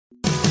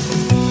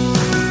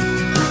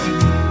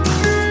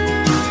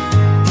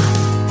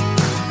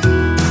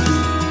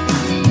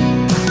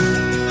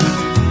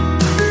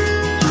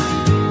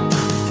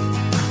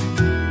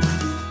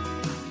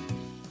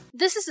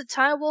This is the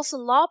Ty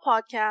Wilson Law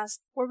Podcast,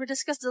 where we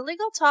discuss the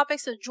legal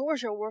topics of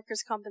Georgia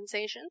workers'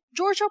 compensation,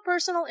 Georgia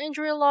personal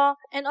injury law,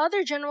 and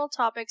other general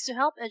topics to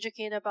help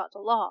educate about the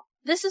law.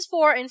 This is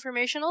for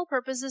informational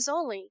purposes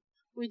only.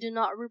 We do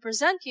not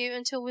represent you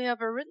until we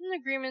have a written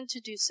agreement to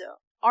do so.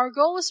 Our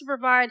goal is to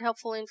provide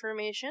helpful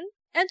information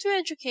and to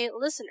educate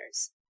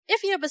listeners.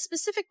 If you have a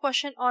specific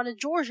question on a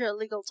Georgia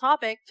legal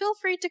topic, feel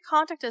free to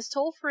contact us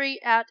toll-free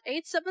at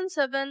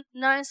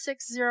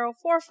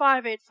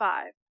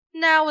 877-960-4585.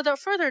 Now, without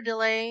further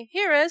delay,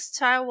 here is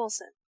Ty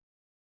Wilson.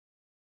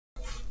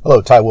 Hello,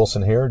 Ty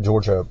Wilson here,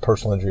 Georgia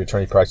personal injury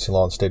attorney practicing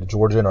law in the state of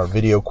Georgia. And our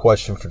video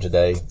question for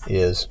today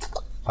is,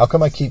 how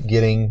come I keep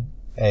getting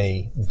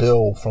a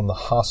bill from the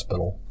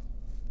hospital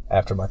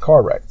after my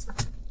car wreck?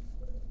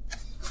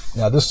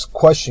 Now, this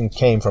question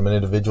came from an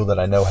individual that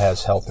I know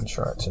has health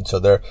insurance. And so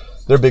their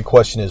big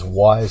question is,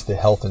 why is the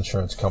health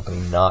insurance company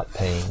not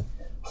paying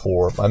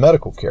for my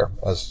medical care?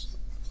 As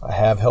I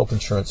have health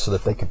insurance so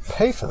that they can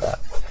pay for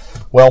that.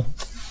 Well,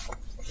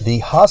 the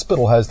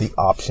hospital has the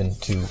option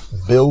to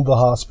bill the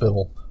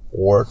hospital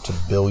or to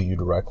bill you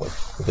directly.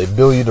 If they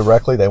bill you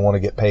directly, they want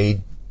to get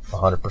paid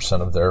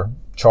 100% of their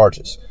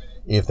charges.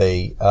 If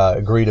they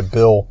agree to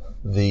bill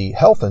the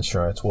health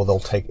insurance, well,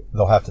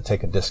 they'll have to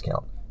take a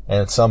discount.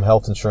 And some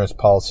health insurance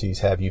policies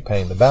have you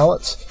paying the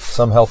balance.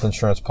 Some health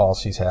insurance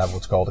policies have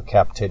what's called a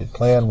capitated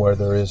plan, where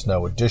there is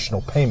no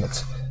additional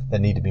payments that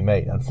need to be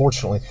made.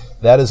 Unfortunately,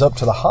 that is up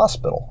to the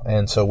hospital.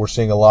 And so we're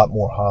seeing a lot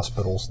more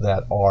hospitals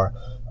that are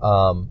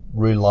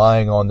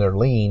relying on their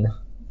lien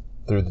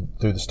through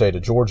the state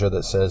of Georgia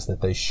that says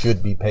that they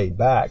should be paid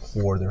back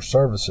for their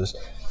services.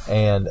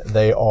 And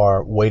they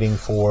are waiting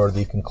for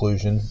the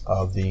conclusion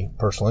of the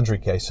personal injury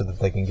case so that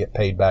they can get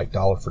paid back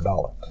dollar for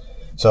dollar.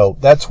 So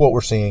that's what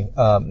we're seeing.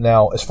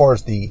 Now, as far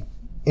as the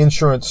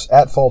insurance,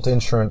 at-fault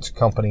insurance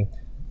company,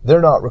 they're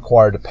not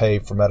required to pay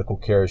for medical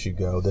care as you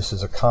go. This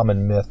is a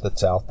common myth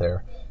that's out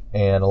there.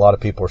 And a lot of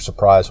people are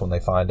surprised when they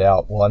find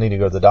out, well, I need to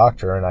go to the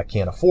doctor and I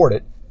can't afford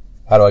it.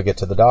 How do I get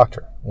to the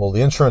doctor? Well,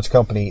 the insurance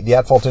company, the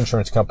at-fault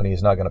insurance company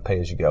is not going to pay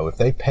as you go. If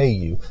they pay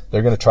you,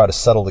 they're going to try to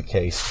settle the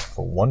case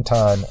for one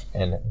time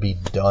and be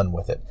done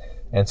with it.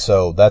 And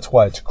so that's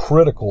why it's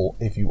critical,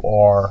 if you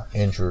are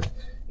injured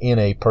in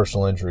a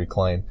personal injury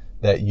claim,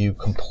 that you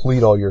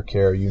complete all your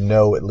care. You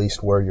know at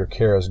least where your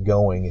care is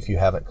going if you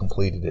haven't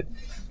completed it,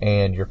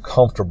 and you're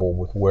comfortable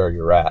with where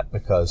you're at,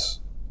 because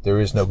there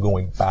is no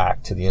going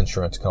back to the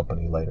insurance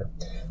company later.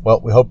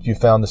 Well, we hope you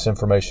found this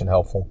information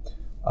helpful.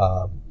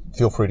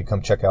 Feel free to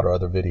come check out our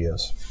other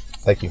videos.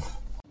 Thank you.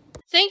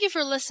 Thank you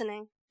for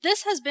listening.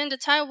 This has been the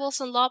Ty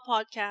Wilson Law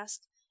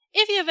Podcast.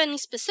 If you have any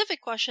specific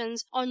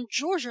questions on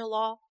Georgia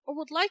law, or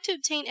would like to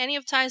obtain any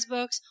of Ty's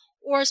books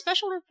or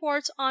special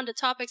reports on the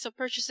topics of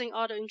purchasing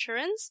auto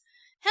insurance,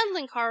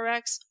 handling car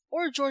wrecks,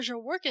 or Georgia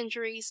work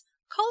injuries,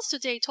 call us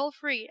today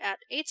toll-free at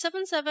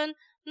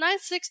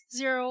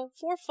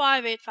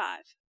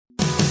 877-960-4585.